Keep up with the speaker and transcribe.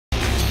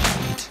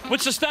Well,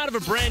 it's the start of a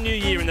brand new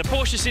year in the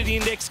Porsche City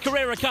Index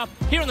Carrera Cup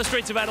here on the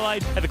streets of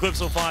Adelaide at the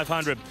Clipsal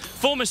 500.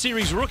 Former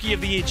Series Rookie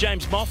of the Year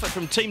James Moffat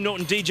from Team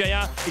Norton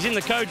DJR is in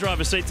the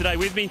co-driver seat today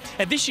with me.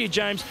 And this year,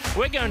 James,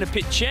 we're going to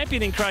pit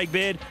champion in Craig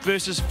Baird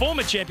versus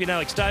former champion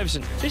Alex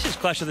Davison. This is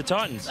Clash of the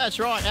Titans. That's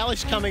right.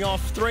 Alex coming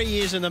off 3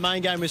 years in the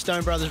main game with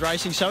Stone Brothers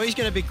Racing, so he's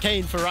going to be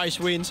keen for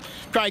race wins.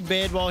 Craig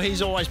Baird, well,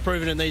 he's always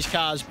proven in these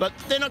cars, but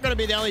they're not going to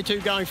be the only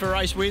two going for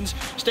race wins.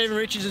 Stephen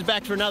Richards is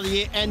back for another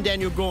year, and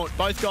Daniel Gaunt,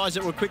 both guys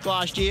that were quick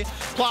last year.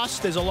 Plus,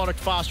 there's a lot of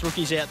fast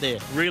rookies out there.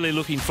 Really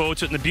looking forward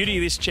to it. And the beauty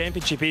of this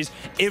championship is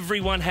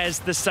everyone has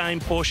the same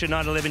Porsche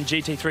 911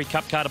 GT3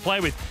 Cup car to play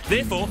with.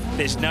 Therefore,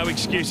 there's no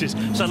excuses.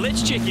 So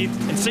let's check in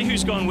and see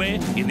who's gone where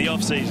in the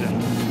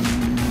off-season.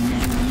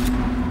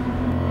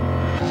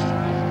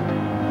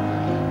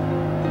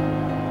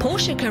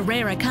 Porsche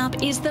Carrera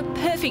Cup is the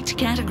perfect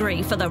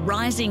category for the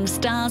rising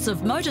stars of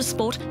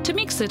motorsport to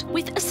mix it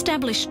with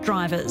established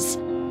drivers.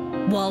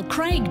 While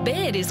Craig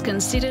Baird is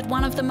considered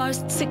one of the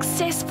most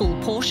successful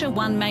Porsche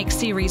One-Make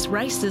Series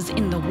racers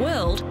in the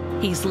world,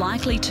 he's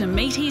likely to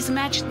meet his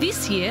match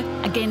this year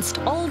against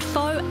old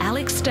foe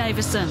Alex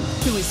Davison,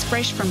 who is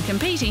fresh from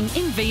competing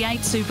in V8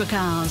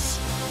 supercars.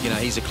 You know,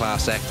 he's a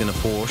class act in a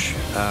Porsche,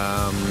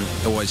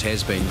 always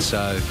has been,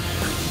 so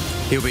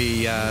he'll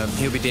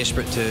be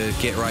desperate to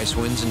get race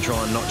wins and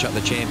try and notch up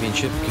the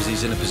championship, because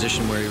he's in a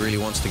position where he really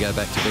wants to go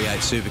back to V8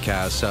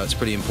 supercars, so it's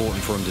pretty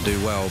important for him to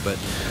do well. But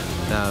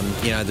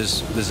you know,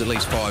 there's at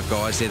least 5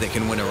 guys there that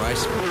can win a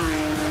race.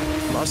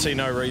 I see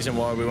no reason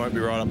why we won't be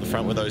right up the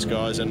front with those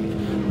guys,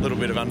 and a little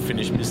bit of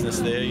unfinished business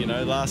there. You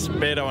know,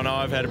 Beto and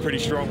I have had a pretty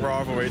strong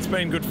rivalry. It's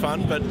been good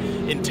fun, but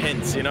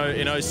intense. You know,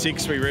 in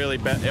 06 we really,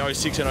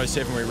 06 and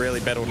 07 we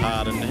really battled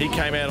hard, and he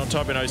came out on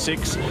top in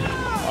 06.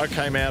 I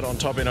came out on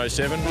top in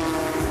 07.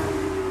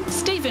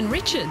 Stephen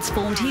Richards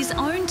formed his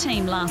own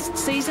team last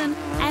season,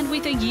 and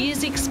with a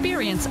year's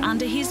experience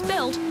under his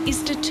belt,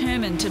 is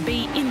determined to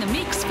be in the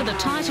mix for the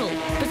title,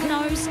 but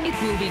knows it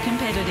will be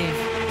competitive.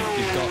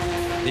 You've got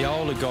the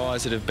older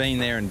guys that have been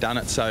there and done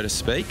it, so to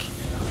speak,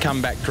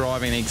 come back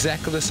driving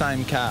exactly the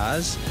same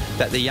cars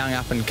that the young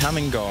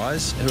up-and-coming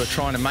guys who are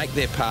trying to make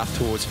their path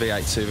towards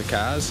V8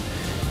 supercars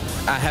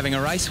are having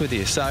a race with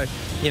you. So,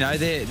 you know,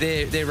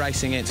 they're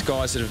racing against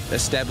guys that have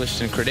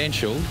established and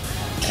credentialed,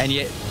 and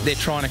yet they're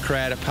trying to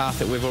create a path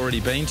that we've already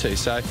been to.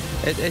 So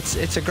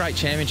it's a great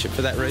championship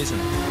for that reason.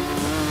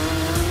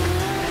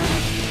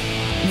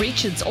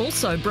 Richards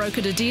also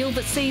brokered a deal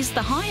that sees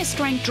the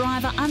highest-ranked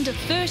driver under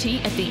 30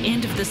 at the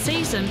end of the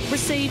season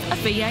receive a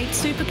V8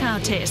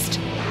 supercar test.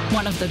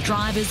 One of the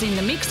drivers in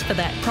the mix for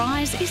that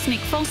prize is Nick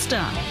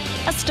Foster.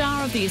 A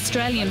star of the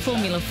Australian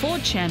Formula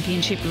Ford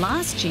Championship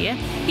last year,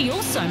 he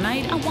also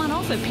made a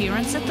one-off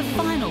appearance at the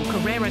final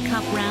Carrera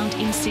Cup round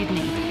in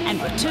Sydney and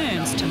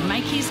returns to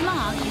make his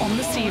mark on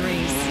the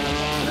series.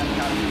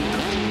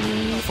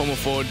 Formula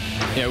Ford,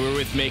 you know, we were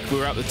with Mick, we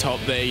were up the top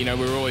there, you know,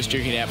 we were always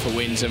duking it out for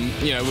wins, and,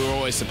 you know, we were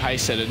always the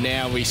pace setter.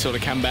 Now we sort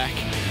of come back,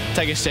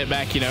 take a step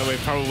back, you know, we're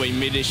probably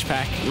mid-ish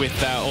pack with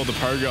all the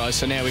pro guys,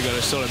 so now we've got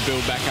to sort of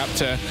build back up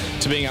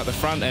to being up the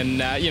front, and,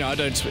 you know, I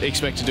don't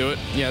expect to do it,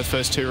 you know, the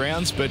first 2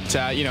 rounds, but,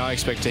 you know, I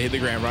expect to hit the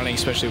ground running,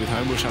 especially with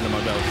Homebush under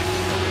my belt.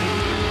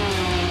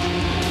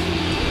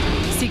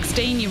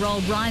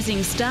 16-year-old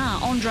rising star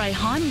Andre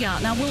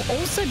Heimgartner will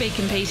also be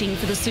competing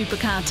for the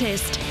supercar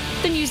test.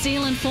 The New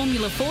Zealand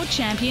Formula Ford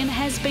champion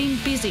has been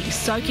busy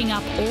soaking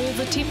up all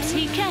the tips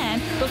he can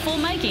before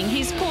making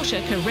his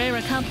Porsche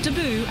Carrera Cup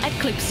debut at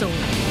Clipsal.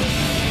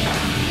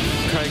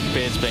 Craig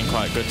Baird's been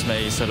quite good to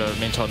me. He's sort of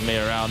mentored me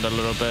around a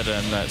little bit,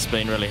 and that's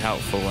been really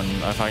helpful. And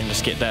if I can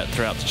just get that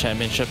throughout the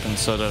championship and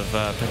sort of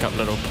pick up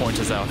little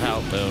pointers that'll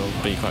help, it'll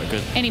be quite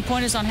good. Any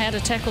pointers on how to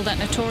tackle that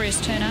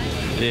notorious turn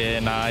 8? Yeah,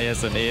 no, he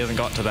hasn't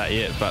got to that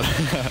yet, but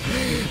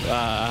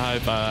I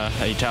hope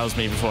he tells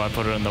me before I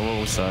put it in the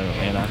wall, so,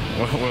 you know,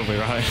 we'll be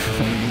right.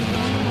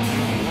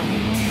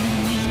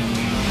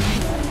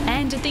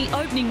 And at the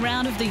opening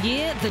round of the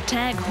year, the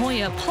Tag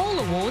Heuer Pole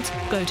Awards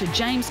go to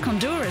James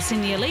Konduras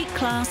in the elite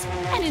class,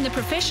 and in the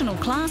professional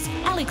class,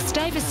 Alex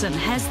Davison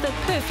has the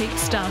perfect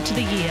start to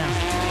the year.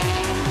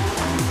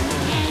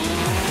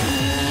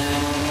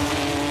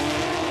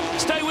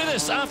 Stay with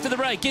us after the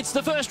break. It's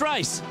the first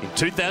race in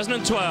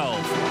 2012.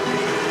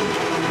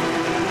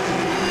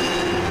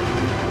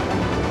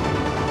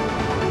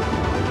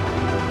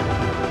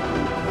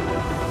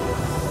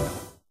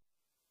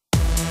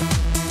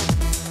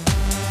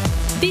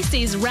 This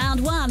is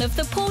round 1 of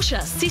the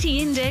Porsche City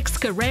Index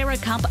Carrera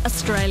Cup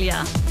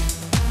Australia.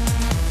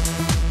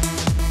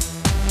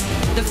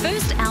 The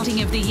first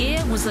outing of the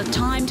year was a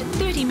timed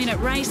 30-minute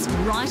race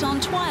right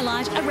on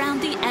twilight around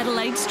the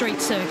Adelaide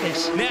street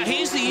circuit. Now,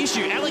 here's the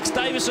issue. Alex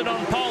Davison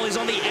on pole is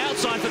on the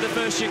outside for the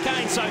first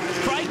chicane, so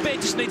Craig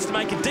Baird just needs to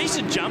make a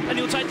decent jump and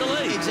he'll take the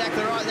lead.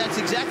 Exactly right. That's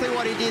exactly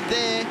what he did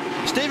there.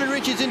 Stephen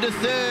Richards into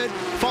 3rd,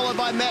 followed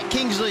by Matt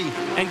Kingsley.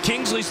 And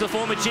Kingsley's the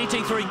former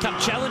GT3 Cup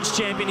Challenge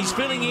champion. He's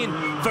filling in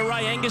for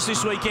Ray Angus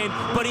this weekend,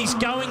 but he's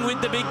going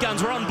with the big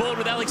guns. We're on board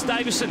with Alex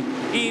Davison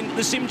in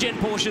the Simgen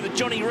Porsche that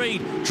Johnny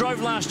Reid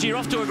drove last year,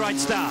 off to a great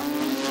start.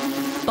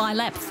 By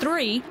lap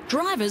 3,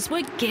 drivers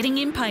were getting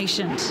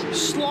impatient.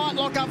 Slight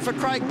lock up for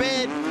Craig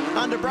Baird.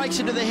 Under brakes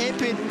into the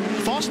hairpin.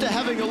 Foster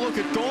having a look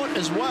at Gaunt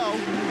as well.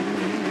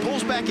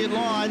 Pulls back in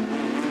line.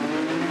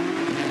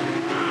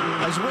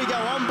 As we go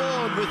on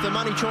board with the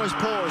Money Choice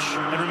Porsche.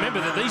 And remember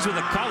that these were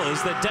the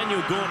colours that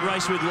Daniel Gaunt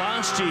raced with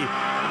last year.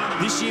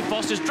 This year,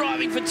 Foster's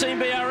driving for Team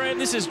BRM.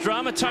 This is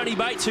drama. Tony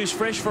Bates, who's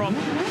fresh from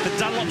the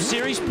Dunlop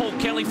Series. Paul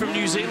Kelly from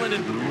New Zealand.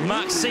 And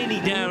Mark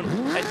Sini down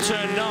at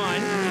turn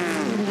 9.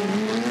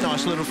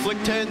 Nice little flick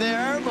turn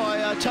there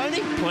by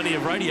Tony. Plenty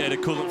of radiator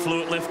coolant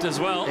fluid left as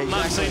well. Exactly.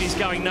 Mark Sini's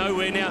going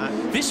nowhere now.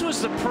 This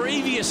was the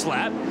previous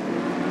lap.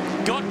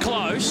 Got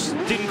close,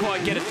 didn't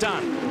quite get it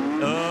done.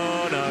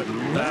 Oh, no.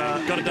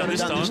 Got it done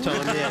this time.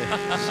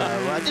 Yeah.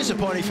 So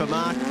disappointing for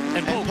Mark.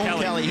 And Paul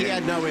Kelly. He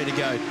had nowhere to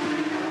go.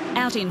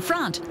 Out in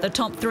front, the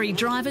top 3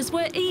 drivers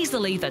were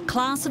easily the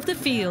class of the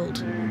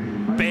field.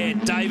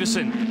 Baird,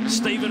 Davison,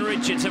 Stephen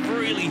Richards have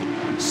really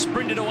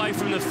sprinted away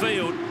from the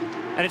field.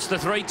 And it's the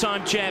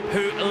 3-time champ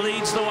who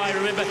leads the way.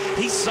 Remember,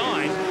 he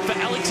signed for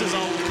Alex's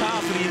old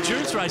car for the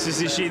endurance races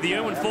this year, the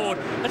Irwin Ford.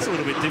 That's a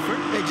little bit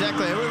different.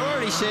 Exactly. We've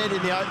already said in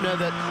the opener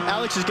that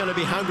Alex is going to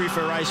be hungry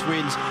for race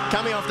wins.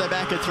 Coming off the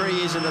back of 3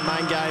 years in the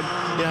main game,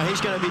 you know, he's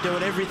going to be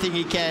doing everything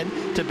he can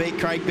to beat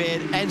Craig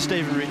Baird and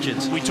Stephen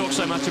Richards. We talk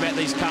so much about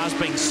these cars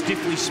being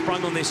stiffly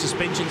sprung on their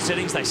suspension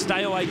settings. They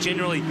stay away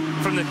generally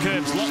from the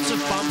curbs. Lots of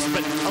bumps,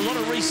 but a lot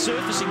of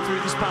resurfacing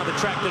through this part of the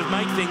track that have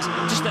made things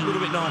just that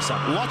little bit nicer.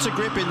 Lots of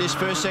grip in this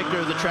first sector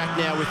of the track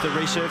now with the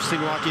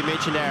resurfacing, like you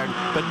mentioned, Aaron.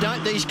 But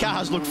don't these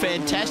cars look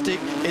fantastic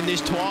in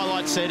this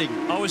twilight setting?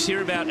 I was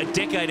here about a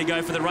decade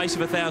ago for the race of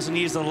 1,000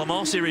 years, the Le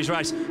Mans Series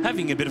race,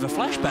 having a bit of a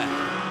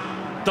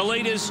flashback. The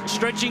leaders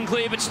stretching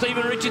clear, but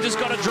Stephen Richards has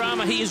got a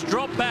drama. He has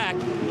dropped back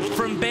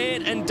from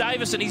Baird and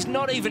Davison. He's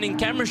not even in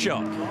camera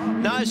shot.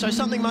 No, so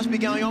something must be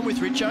going on with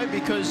Richo,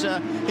 because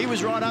he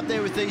was right up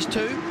there with these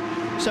two.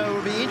 So it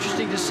will be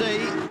interesting to see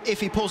if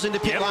he pulls into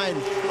pit lane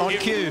on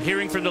cue.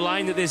 Hearing from the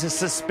lane that there's a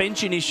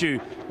suspension issue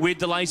with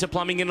the laser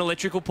plumbing and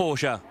electrical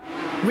Porsche.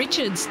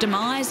 Richards'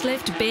 demise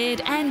left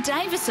Baird and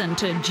Davison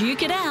to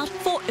duke it out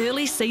for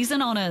early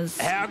season honours.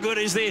 How good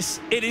is this?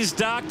 It is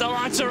dark, the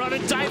lights are on,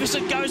 and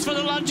Davison goes for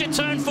the lunge at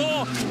turn 4.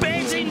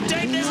 Baird's in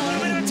deep, there's a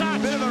little bit of a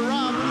touch. Bit of a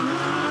rub.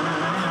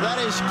 That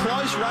is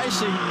close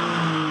racing.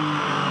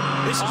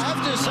 I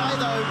have to say,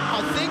 though,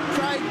 I think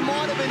Craig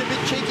might have been a bit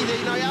cheeky there.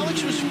 You know,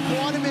 Alex was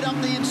quite a bit up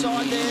the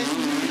inside there.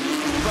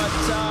 But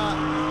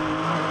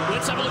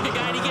let's have a look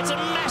again. He gets a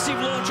massive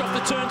launch off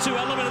the turn 2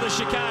 element of the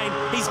chicane.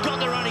 He's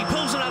got the run. He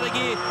pulls another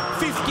gear.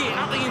 5th gear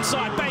up the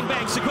inside. Bang,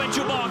 bang,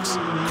 sequential box.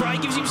 Craig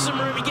gives him some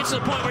room. He gets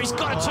to the point where he's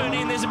got to turn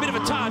in. There's a bit of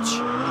a touch.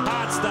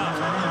 Hard stuff.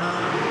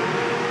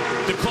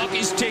 The clock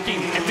is ticking.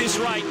 At this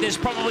rate, there's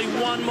probably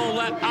one more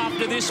lap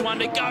after this one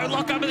to go.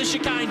 Lock over the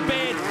chicane.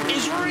 Baird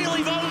is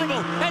really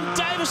vulnerable. And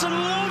Davison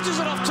launches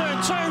it off turn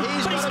 2. But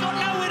he's got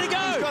nowhere to go.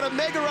 He's got a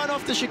mega run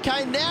off the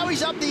chicane. Now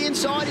he's up the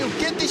inside. He'll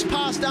get this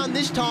pass done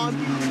this time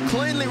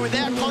cleanly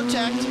without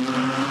contact.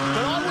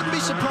 But I wouldn't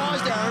be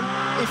surprised,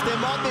 Aaron, if there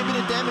might be a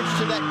bit of damage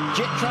to that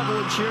Jet Travel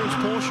Insurance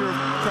Porsche of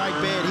Craig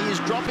Baird. He is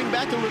dropping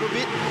back a little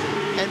bit,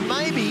 and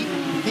maybe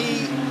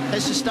he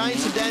has sustained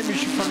some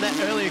damage from that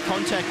earlier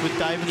contact with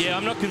Davidson. Yeah,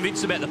 I'm not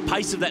convinced about the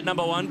pace of that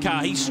number 1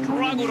 car. He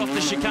struggled off the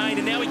chicane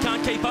and now he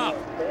can't keep up.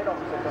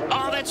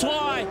 Oh, that's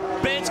why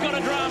Baird's got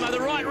a drama. The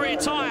right rear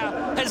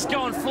tyre has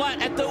gone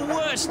flat at the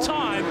worst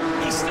time.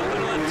 He's still got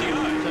a lap to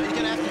go. So he's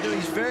going to have to do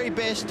his very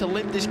best to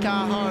limp this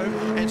car home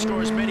and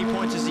score as many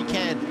points as he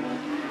can.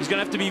 He's going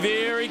to have to be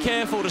very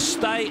careful to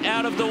stay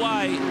out of the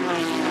way.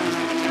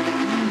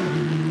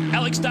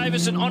 Alex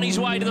Davison on his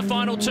way to the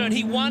final turn.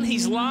 He won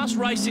his last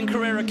race in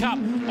Carrera Cup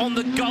on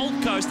the Gold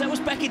Coast. That was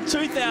back in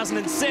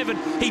 2007.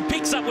 He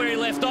picks up where he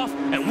left off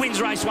and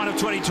wins race 1 of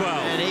 2012.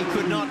 And he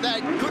couldn't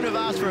have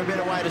asked for a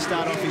better way to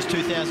start off his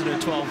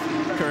 2012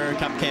 Carrera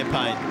Cup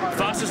campaign.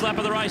 Fastest lap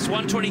of the race,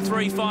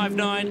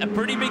 1:23.59. A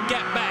pretty big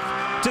gap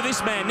back to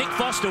this man, Nick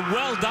Foster.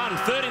 Well done.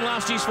 3rd in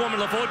last year's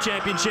Formula 4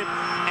 Championship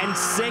and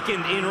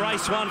 2nd in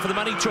race 1 for the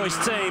Money Choice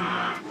team.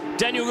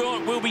 Daniel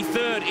Gaunt will be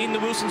 3rd in the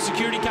Wilson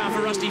security car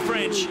for Rusty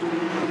French.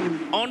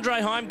 Andre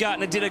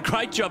Heimgartner did a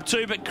great job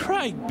too, but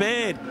Craig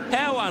Baird,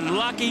 how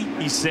unlucky,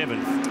 he's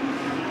 7th.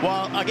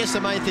 Well, I guess the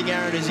main thing,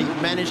 Aaron, is he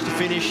managed to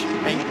finish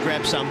and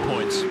grab some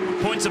points.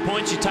 Points are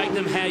points, you take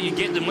them how you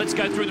get them. Let's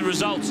go through the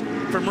results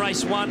from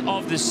race 1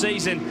 of the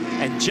season.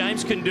 And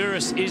James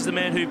Konduras is the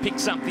man who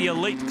picks up the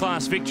elite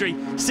class victory.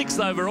 6th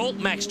overall,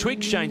 Max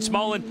Twigg, Shane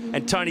Smolin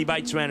and Tony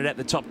Bates rounded out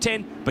the top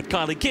 10. But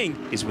Kylie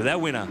King is with our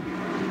winner.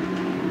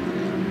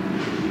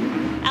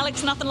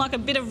 Alex, nothing like a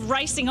bit of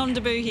racing on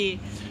debut here.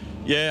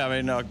 Yeah, I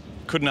mean, I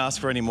couldn't ask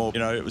for any more. You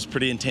know, it was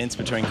pretty intense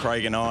between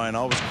Craig and I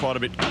was quite a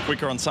bit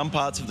quicker on some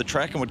parts of the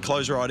track and would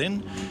close right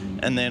in.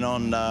 And then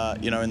on,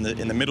 you know, in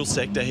the middle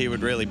sector, he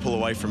would really pull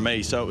away from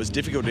me. So it was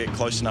difficult to get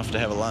close enough to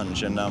have a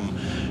lunge. And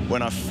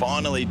when I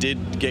finally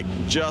did get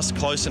just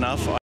close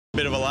enough, I had a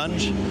bit of a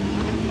lunge.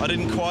 I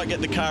didn't quite get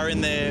the car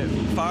in there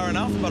far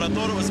enough, but I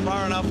thought it was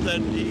far enough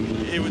that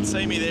he would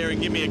see me there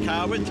and give me a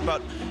car width,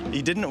 but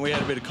he didn't. We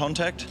had a bit of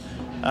contact.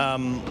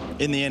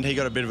 In the end, he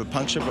got a bit of a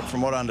puncture, but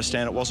from what I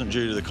understand, it wasn't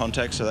due to the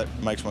contact, so that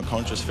makes my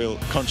conscience feel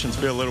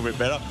a little bit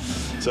better.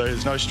 So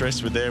there's no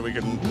stress with there. We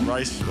can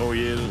race all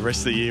year, the rest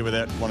of the year,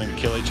 without wanting to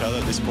kill each other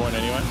at this point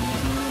anyway.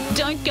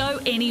 Don't go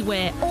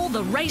anywhere. All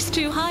the Race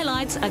 2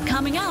 highlights are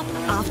coming up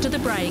after the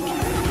break.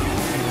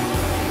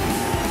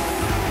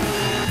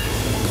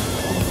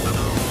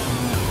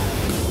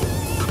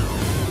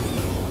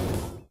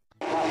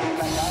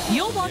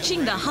 You're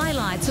watching the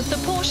highlights of the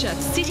Porsche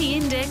City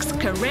Index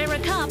Carrera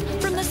Cup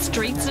from the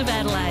streets of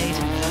Adelaide.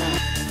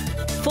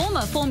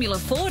 Former Formula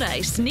Ford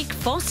ace Nick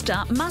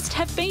Foster must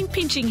have been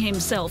pinching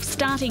himself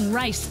starting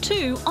race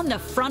 2 on the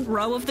front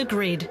row of the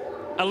grid.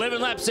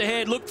 11 laps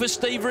ahead, look for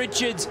Steve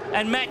Richards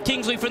and Matt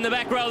Kingsley from the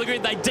back row of the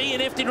grid. They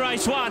DNF'd in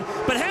race 1.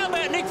 But how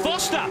about Nick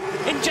Foster?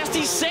 In just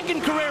his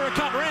second Carrera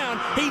Cup round,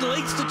 he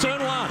leads to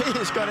turn 1. He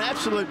has got an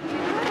absolute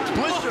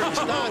blistering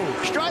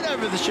start. Straight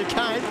over the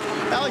chicane.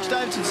 Alex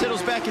Davidson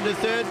settles back into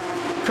third.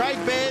 Craig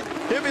Baird,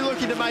 he'll be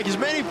looking to make as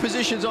many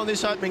positions on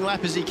this opening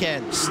lap as he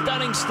can.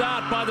 Stunning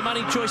start by the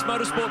Money Choice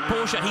Motorsport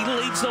Porsche. He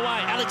leads the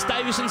way. Alex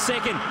Davison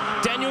second.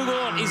 Daniel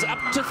Gaunt is up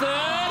to third.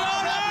 Oh,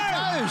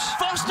 no!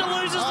 Foster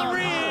loses the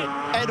rear.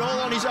 And all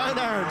on his own,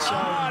 Aaron. So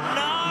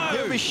no!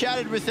 He'll be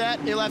shattered with that.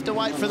 He'll have to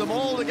wait for them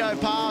all to go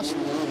past.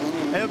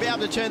 He'll be able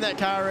to turn that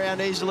car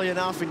around easily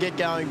enough and get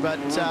going, but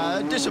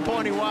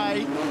disappointing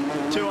way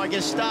to, I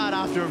guess, start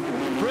after a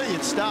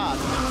brilliant start.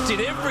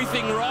 Did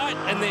everything right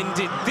and then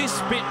did this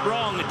bit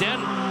wrong.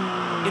 Down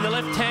in the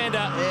left-hander,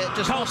 yeah,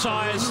 just cold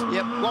tyres.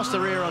 Yep, lost the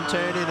rear on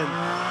turn in, and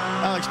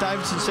Alex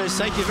Davidson says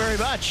thank you very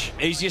much.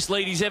 Easiest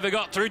lead he's ever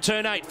got through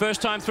turn 8,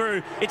 first time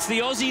through. It's the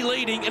Aussie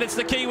leading and it's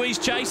the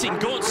Kiwis chasing.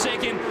 Gaunt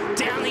second,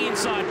 down the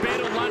inside.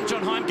 Baird will lunge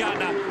on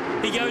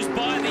Heimgartner. He goes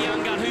by the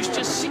young gun who's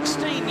just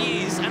 16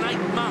 years and 8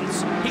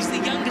 months. He's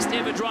the youngest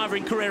ever driver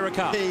in Carrera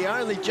Cup. He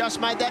only just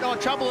made that. Oh,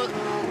 trouble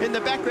in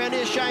the background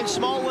here. Shane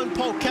Smolin,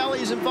 Paul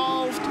Kelly's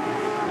involved.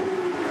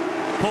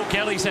 Paul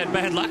Kelly's had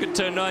bad luck at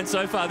turn 9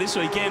 so far this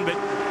weekend, but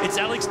it's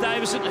Alex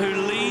Davison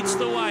who leads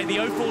the way, the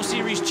 04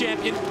 Series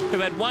champion, who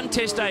had one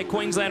test day at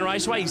Queensland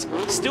Raceway. He's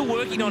still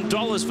working on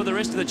dollars for the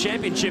rest of the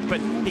championship, but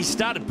he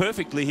started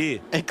perfectly here.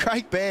 And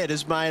Craig Baird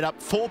has made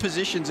up 4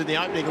 positions in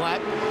the opening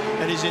lap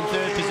and is in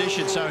 3rd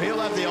position, so he'll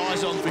have the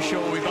eyes on for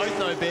sure. We both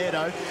know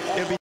Bairdo.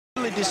 He'll be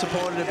really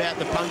disappointed about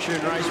the puncture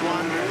in race 1,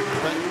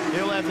 but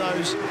he'll have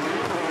those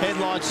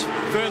headlights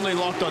firmly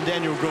locked on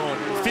Daniel Gaunt.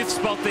 5th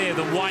spot there,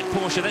 the white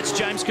Porsche. That's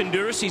James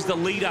Konduras. He's the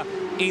leader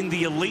in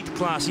the elite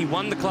class. He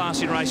won the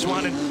class in race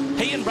 1, and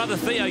he and brother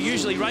Theo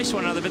usually race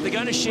one another, but they're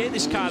going to share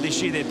this car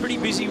this year. They're pretty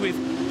busy with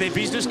their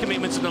business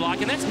commitments and the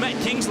like, and that's Matt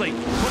Kingsley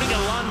putting a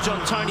lunge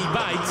on Tony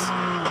Bates.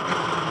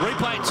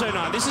 Replay at turn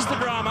 9. This is the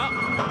drama.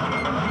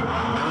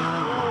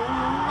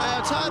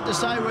 It's hard to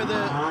say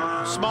whether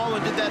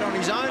Smolin did that on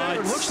his own.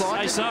 It looks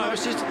like it. So.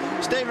 It's just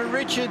Stephen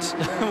Richards.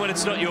 When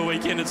it's not your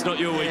weekend, it's not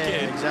your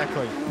weekend. Yeah,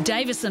 exactly.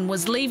 Davison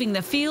was leaving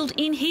the field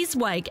in his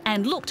wake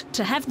and looked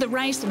to have the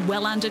race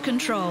well under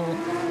control.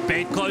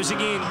 Baird closing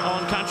in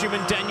on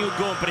countryman Daniel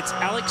Gaunt, but it's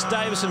Alex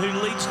Davison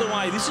who leads the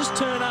way. This is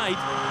turn 8.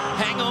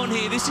 Hang on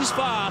here. This is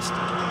fast.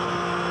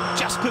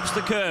 Just clips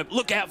the curb.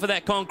 Look out for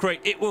that concrete.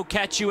 It will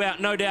catch you out,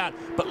 no doubt.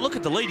 But look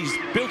at the lead he's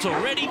built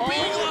already. Big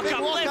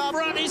lock-up, left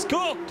front, he's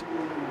cooked.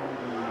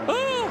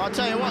 Ooh. I'll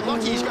tell you what,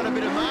 Lockie's got a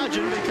bit of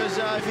margin because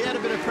if he had a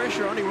bit of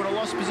pressure on, he would have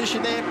lost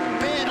position there.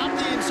 Baird up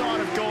the inside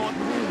of Gaunt,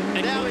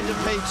 and now into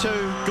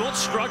P2. Gaunt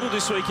struggled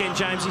this weekend,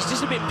 James. He's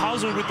just a bit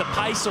puzzled with the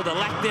pace or the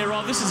lack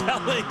thereof. This is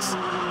Alex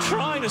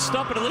trying to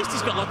stop it. At least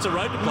he's got lots of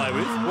road to play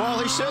with. Well,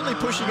 he's certainly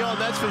pushing on,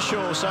 that's for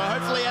sure. So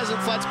hopefully he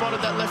hasn't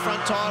flat-spotted that left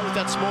front tyre with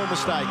that small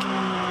mistake.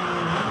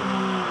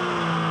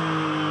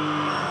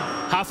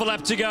 Half a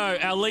lap to go.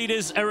 Our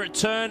leaders are at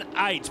turn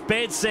 8.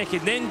 Baird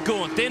second, then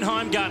Gaunt, then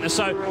Heimgartner.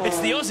 So it's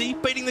the Aussie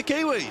beating the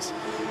Kiwis.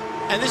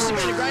 And this has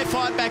been a great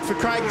fight back for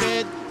Craig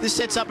Baird. This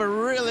sets up a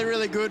really,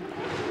 really good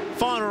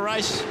final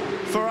race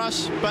for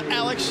us. But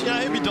Alex, you know,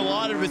 he'll be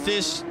delighted with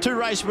this. 2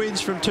 race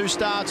wins from 2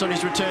 starts on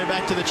his return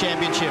back to the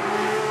championship.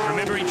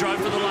 Remember, he drove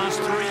for the last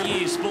 3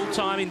 years,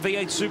 full-time in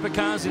V8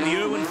 supercars in the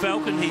Irwin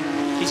Falcon.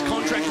 His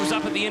contract was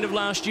up at the end of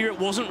last year. It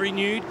wasn't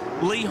renewed.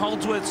 Lee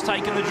Holdsworth's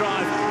taken the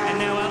drive, and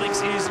now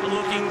Alex is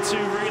looking to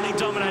really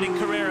dominate in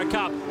Carrera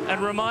Cup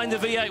and remind the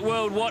V8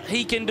 world what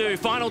he can do.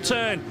 Final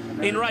turn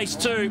in race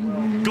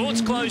 2.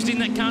 Gaunt's closed in.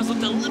 That car's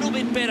looked a little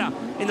bit better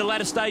in the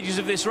latter stages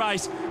of this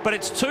race, but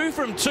it's 2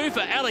 from 2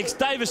 for Alex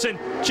Davison.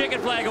 Checkered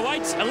flag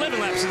awaits,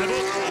 11 laps in the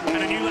book,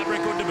 and a new lap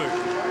record to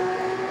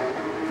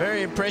boot.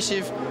 Very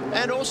impressive.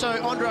 And also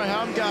Andre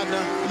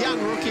Heimgartner,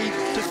 young rookie,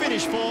 to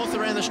finish 4th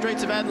around the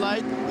streets of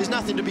Adelaide is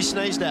nothing to be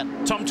sneezed at.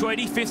 Tom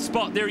Tweedy, 5th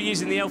spot. There he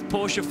is in the Elf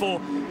Porsche for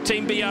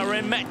Team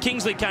BRM. Matt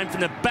Kingsley came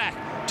from the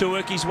back to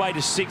work his way to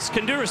 6th.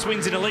 Konduras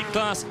wins in elite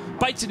class.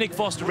 Bates and Nick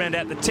Foster round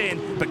out the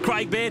 10. But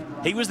Craig Baird,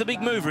 he was the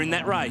big mover in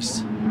that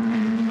race.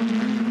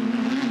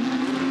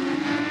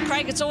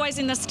 Craig, it's always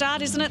in the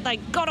start, isn't it? They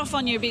got off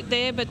on you a bit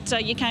there,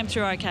 but you came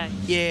through okay.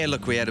 Yeah,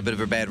 look, we had a bit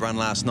of a bad run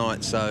last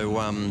night, so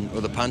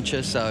with a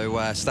puncher,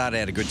 so started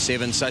out a good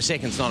 7. So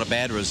second's not a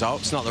bad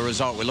result. It's not the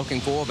result we're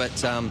looking for, but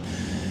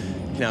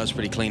you know, it was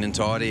pretty clean and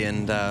tidy,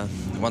 and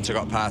once I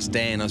got past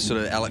Dan,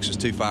 Alex was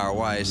too far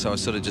away, so I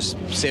sort of just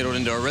settled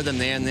into a rhythm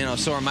there, and then I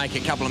saw him make a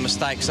couple of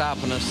mistakes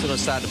up, and I sort of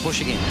started to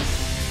push again.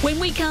 When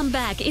we come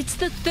back, it's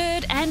the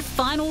third and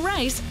final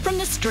race from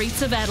the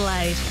streets of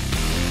Adelaide.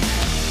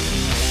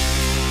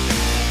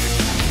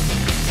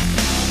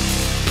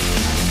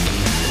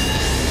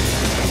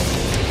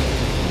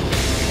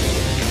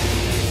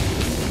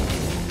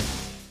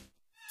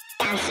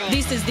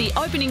 This is the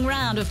opening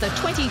round of the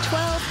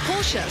 2012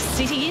 Porsche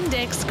City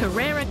Index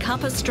Carrera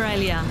Cup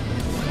Australia.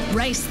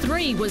 Race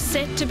 3 was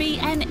set to be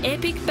an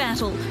epic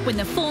battle when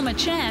the former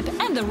champ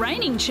and the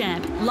reigning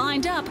champ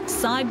lined up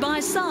side by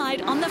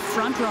side on the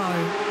front row.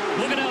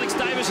 Look at Alex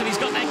Davison, he's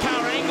got that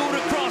car angled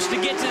across to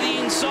get to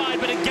the inside,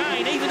 but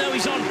again, even though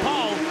he's on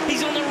pole,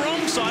 he's on the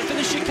wrong side for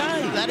the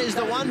chicane. That is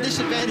the one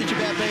disadvantage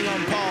about being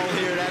on pole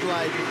here at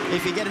Adelaide.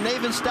 If you get an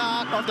even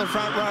start off the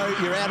front row,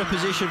 you're out of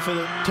position for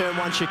the turn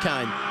 1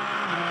 chicane.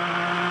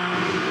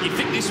 You'd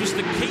think this was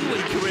the Kiwi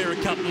Carrera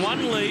Cup.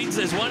 One leads,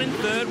 there's one in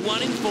third,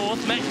 one in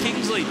fourth. Matt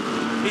Kingsley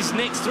is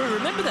next through.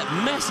 Remember that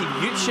massive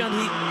ute shunt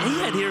he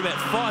had here about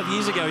 5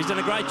 years ago? He's done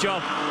a great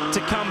job to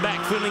come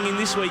back filling in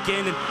this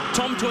weekend. And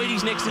Tom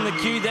Tweedy's next in the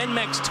queue, then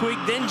Max Twigg,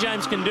 then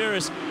James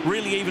Konduras.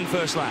 Really even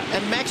first lap.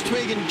 And Max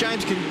Twigg and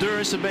James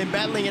Konduras have been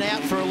battling it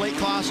out for elite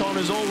class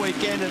honours all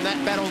weekend, and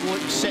that battle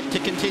looks set to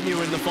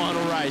continue in the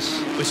final race.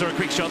 We saw a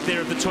quick shot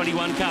there of the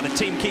 21 car, the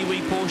Team Kiwi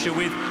Porsche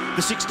with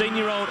the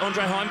 16-year-old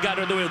Andre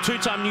Heimgartner at the wheel,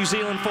 two-time New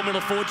Zealand Formula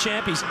 4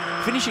 champ. He's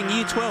finishing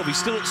year 12. He's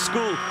still at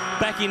school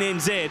back in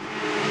NZ.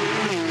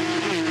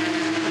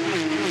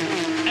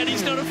 And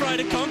he's not afraid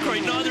of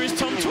concrete, neither is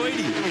Tom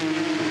Tweedy.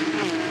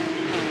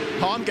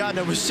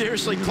 Heimgartner was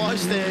seriously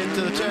close there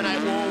to the turn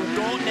 8 wall.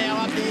 Gaunt now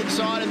up the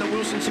inside in the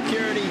Wilson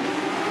Security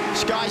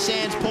Sky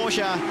Sands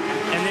Porsche.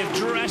 And they've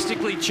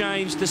drastically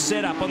changed the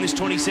setup on this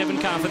 27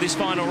 car for this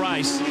final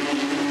race.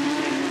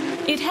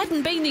 It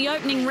hadn't been the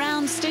opening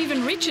round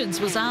Stephen Richards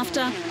was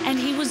after, and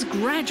he was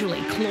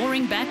gradually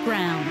clawing back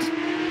ground.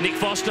 Nick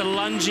Foster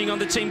lunging on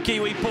the Team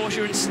Kiwi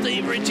Porsche, and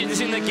Steve Richards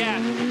is in the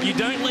gap. You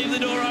don't leave the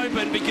door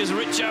open because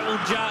Richo will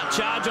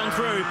charge on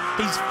through.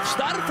 He's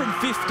started from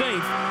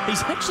 15th.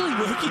 He's actually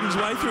working his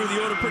way through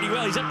the order pretty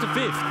well. He's up to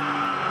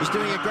 5th. He's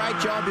doing a great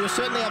job. He'll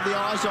certainly have the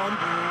eyes on.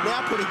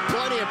 Now putting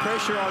plenty of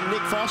pressure on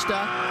Nick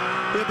Foster.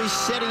 He'll be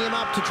setting him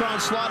up to try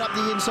and slide up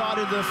the inside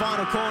into the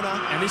final corner.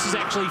 And this is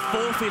actually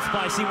for 5th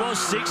place. He was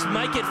 6th,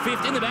 make it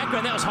 5th. In the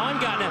background, that was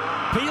Heimgartner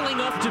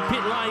peeling off to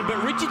pit lane,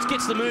 but Richards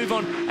gets the move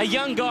on a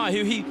young guy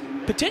who he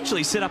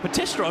potentially set up a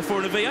test drive for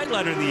in a V8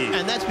 later in the year.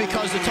 And that's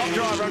because the top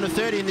driver under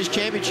 30 in this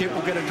championship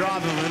will get a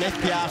drive of an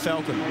FPR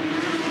Falcon.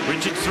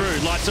 Richards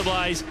through, lights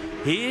ablaze.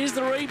 Here's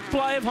the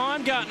replay of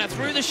Heimgartner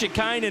through the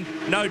chicane, and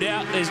no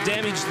doubt there's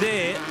damage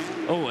there.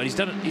 Oh, and he's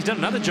done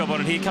another job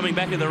on it here, coming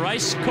back to the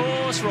race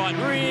course, right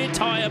rear,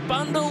 tyre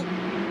bundle.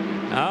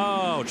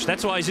 Ouch,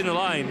 that's why he's in the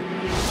lane.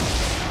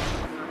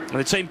 And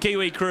the Team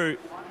Kiwi crew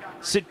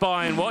sit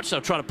by and watch. They'll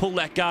try to pull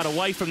that guard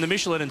away from the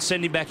Michelin and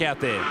send him back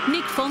out there.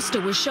 Nick Foster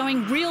was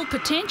showing real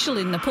potential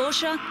in the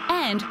Porsche,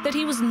 and that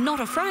he was not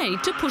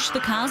afraid to push the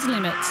car's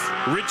limits.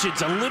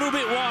 Richards a little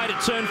bit wide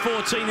at turn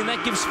 14, and that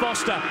gives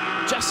Foster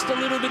just a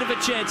little bit of a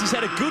chance. He's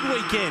had a good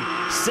weekend.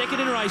 2nd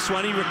in race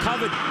 1. He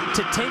recovered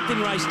to 10th in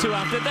race 2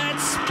 after that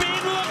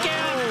spin. Look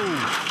out!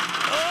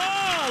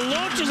 Oh,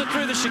 launches it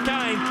through the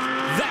chicane.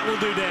 That will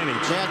do damage.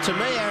 Now, to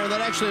me, Aaron,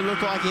 that actually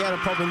looked like he had a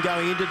problem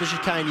going into the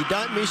chicane. You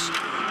don't miss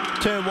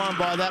turn 1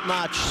 by that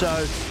much,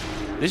 so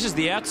this is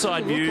the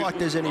outside view. Doesn't look like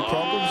there's any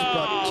problems,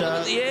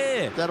 but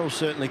yeah, that'll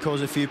certainly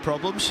cause a few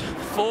problems.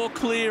 4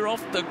 clear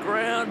off the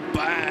ground,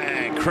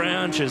 bang,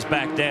 crouches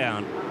back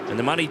down, and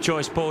the money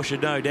choice Porsche,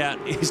 no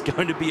doubt, is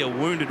going to be a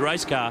wounded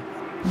race car.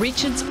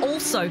 Richards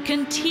also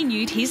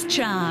continued his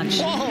charge.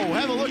 Whoa,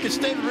 have a look at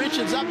Stephen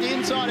Richards up the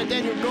inside of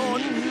Daniel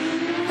Gaunt.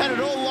 Had it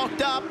all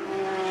locked up.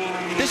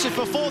 This is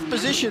for 4th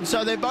position,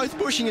 so they're both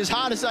pushing as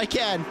hard as they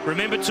can.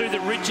 Remember, too,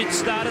 that Richards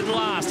started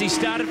last. He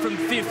started from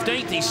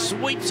 15th. He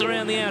sweeps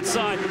around the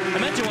outside.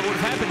 Imagine what would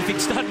have happened if he'd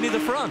started near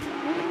the front.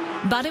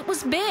 But it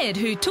was Baird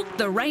who took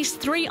the race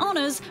 3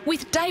 honours,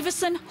 with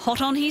Davison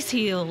hot on his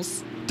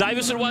heels.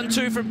 Davison won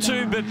 2 from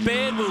 2, but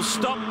Baird will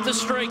stop the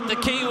streak. The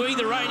Kiwi,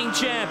 the reigning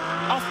champ,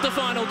 off the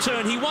final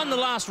turn. He won the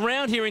last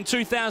round here in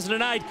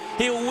 2008.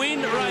 He'll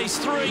win race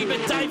 3,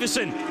 but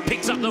Davison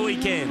picks up the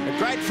weekend. A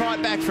great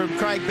fight back from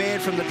Craig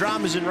Baird from the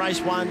dramas in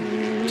race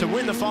 1 to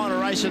win the final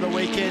race of the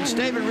weekend.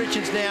 Stephen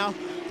Richards now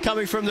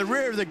coming from the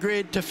rear of the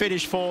grid to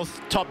finish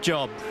 4th. Top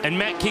job. And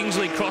Matt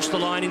Kingsley crossed the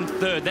line in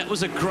 3rd. That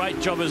was a great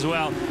job as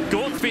well.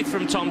 Gaunt 5th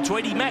from Tom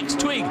Tweedy. Max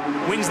Twigg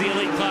wins the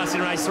elite class in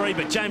race 3,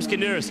 but James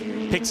Konduras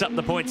picks up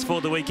the points for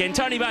the weekend.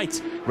 Tony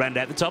Bates rounded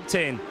out the top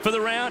 10. For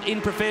the round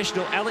in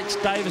professional, Alex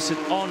Davison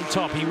on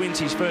top. He wins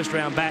his first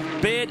round back.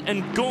 Baird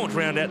and Gaunt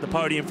round out the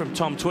podium from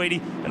Tom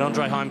Tweedy, and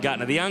Andre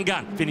Heimgartner, the young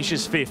gun,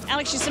 finishes 5th.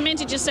 Alex, you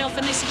cemented yourself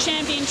in this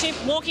championship,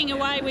 walking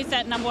away with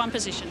that #1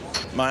 position.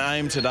 My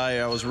aim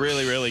today, I was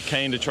really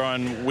keen to try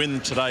and win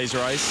today's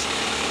race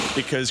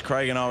because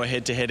Craig and I were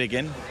head-to-head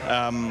again.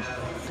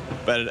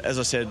 But as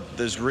I said,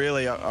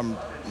 I'm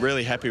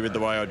really happy with the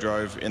way I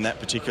drove in that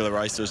particular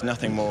race. There was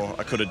nothing more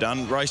I could have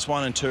done. Race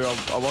 1 and 2,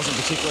 I wasn't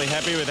particularly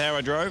happy with how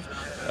I drove.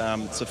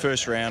 It's the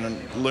first round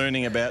and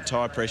learning about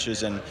tyre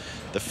pressures and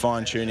the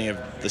fine-tuning of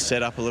the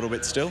setup a little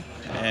bit still.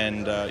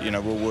 And,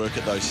 we'll work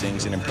at those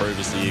things and improve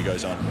as the year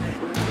goes on.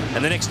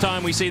 And the next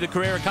time we see the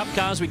Carrera Cup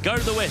cars, we go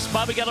to the west.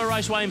 Barbagella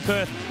Raceway in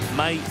Perth,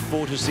 May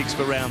 4 to 6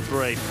 for round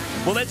 3.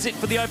 Well, that's it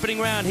for the opening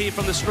round here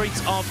from the streets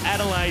of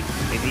Adelaide.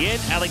 In the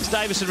end, Alex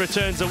Davison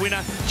returns the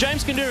winner.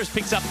 James Kanduris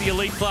picks up the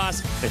elite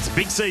class. It's a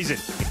big season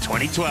in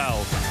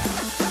 2012.